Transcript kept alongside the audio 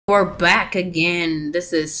We're back again.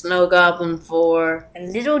 This is Snow Goblin 4.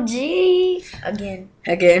 And Little G again.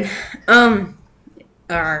 Look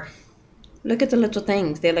at the little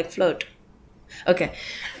things. They like float. Okay.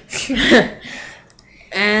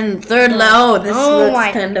 And third level. This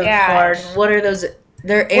looks kind of hard. What are those?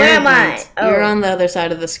 They're air Where am I? beads. Oh. You're on the other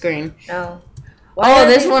side of the screen. No.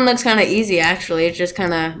 This one looks kind of easy, actually. It's just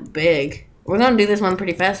kind of big. We're going to do this one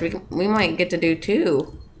pretty fast. We might get to do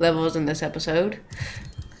 2 levels in this episode.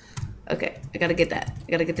 Okay, I gotta get that.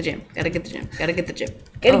 I gotta get the gym. Gotta get the gym. Gotta get the gym.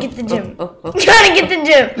 Gotta get the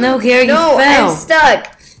gym. No, Gary, you fell. I'm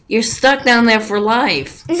stuck. You're stuck down there for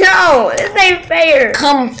life. No, this ain't fair.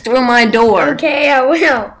 Come through my door. Okay, I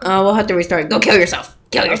will. We'll have to restart. Go kill yourself.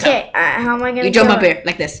 Kill yourself. Okay, how am I gonna? You jump up here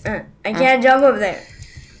like this. I can't jump up there.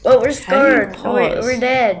 But we're scared. We're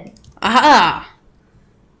dead. Aha!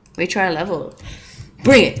 Retry a level.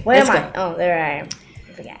 Bring it. Where Let's am go. I? Oh, there I am.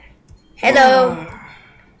 I forgot. Hello.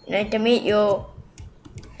 Nice to meet you.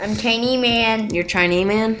 I'm Tiny Man. You're Chinese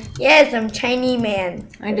man? Yes, I'm Tiny Man.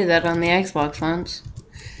 I did that on the Xbox once.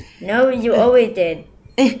 No, you always did.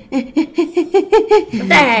 What the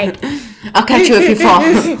heck? I'll catch you if you fall.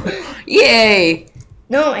 Yay!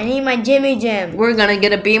 No, I need my Jimmy Gym. We're gonna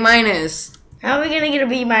get a B-. How are we gonna get a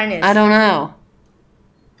B-? I don't know.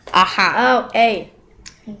 Aha. Oh, hey.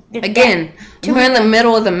 Again, we're in the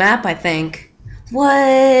middle of the map, I think. What?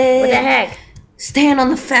 What the heck? Stand on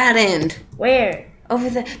the fat end. Where? Over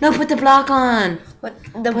there. No, put the block on. What?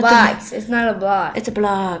 The box. It's not a block. It's a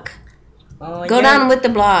block. Oh, Go down with the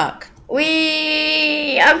block.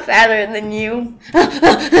 I'm fatter than you.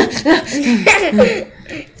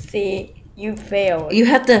 See, you failed. You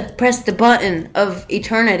have to press the button of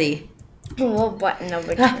eternity. What button of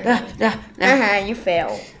eternity? You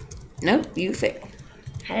failed. Nope, you fail.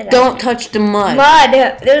 Don't touch the mud.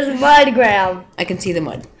 There's mud, Graham. I can see the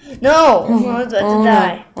mud. No, I'm about to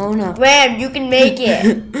die. No. Oh no. Graham, you can make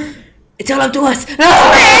it. It's all up to us.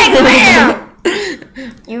 Graham!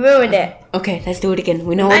 You ruined it. Okay, let's do it again.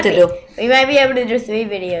 We know what to do. We might be able to do 3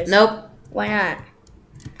 videos. Nope. Why not?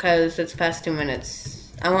 Because it's past 2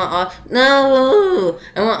 minutes. I want all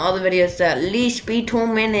the videos to at least be 2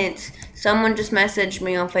 minutes. Someone just messaged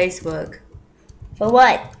me on Facebook. For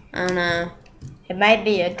what? I don't know. It might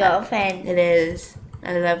be a girlfriend. It is.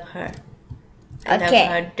 I love her. I love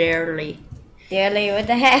her dearly. Dearly, what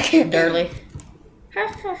the heck? Dearly.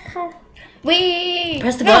 Press the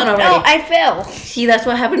button already. No, I fell. See, that's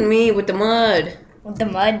what happened to me with the mud. With the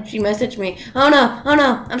mud? She messaged me. Oh no,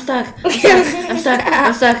 I'm stuck. I'm stuck.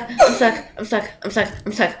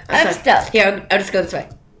 Here, I'll just go this way.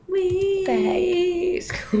 Whee! The heck?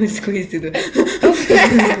 Squeeze through the...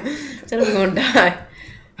 Said I was going to die.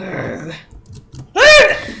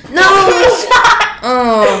 No!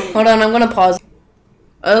 Oh, hold on, I'm going to pause.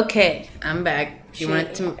 Okay, I'm back. She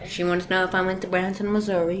wanted to know if I went to Branson,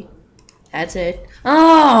 Missouri. That's it.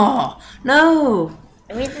 Oh, no.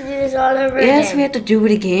 We have to do this all over again. Yes, we have to do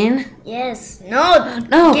it again. Yes. No.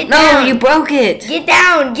 No, you broke it. Get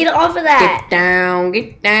down. Get off of that.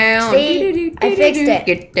 Get down. See, I fixed it.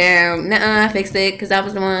 Get down. Nuh-uh, I fixed it because I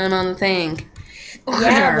was the one on the thing.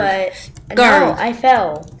 Yeah, but no, I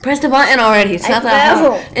fell. Press the button already. It's not that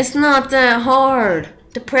hard. It's not that hard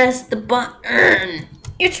to press the button.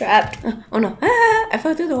 You're trapped. Oh no. Ah, I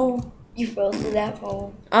fell through the hole. You fell through that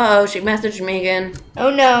hole. Uh-oh, she messaged me again.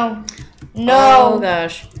 Oh no. No. Oh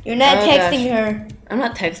gosh. You're not texting her. I'm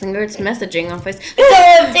not texting her. It's messaging on Facebook. It's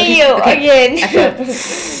all up to you again.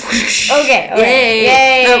 Okay.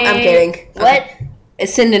 Yay. No, I'm kidding. What? Okay.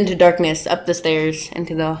 Ascend into darkness, up the stairs,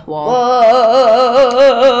 into the wall.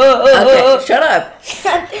 Whoa. Okay, shut up.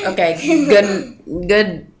 Okay,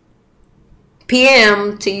 good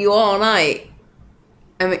PM to you all night.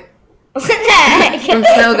 I mean, from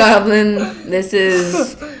Snow Goblin, this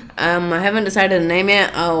is, I haven't decided to name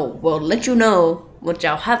it. Well, let you know, which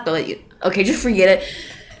I'll have to let you, okay, just forget it.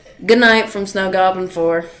 Good night from Snow Goblin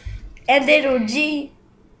 4. And Little G.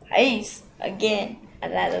 Peace. Again.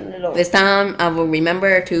 Another little. This time, I will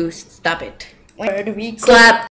remember to stop it. Where do we go? Slap.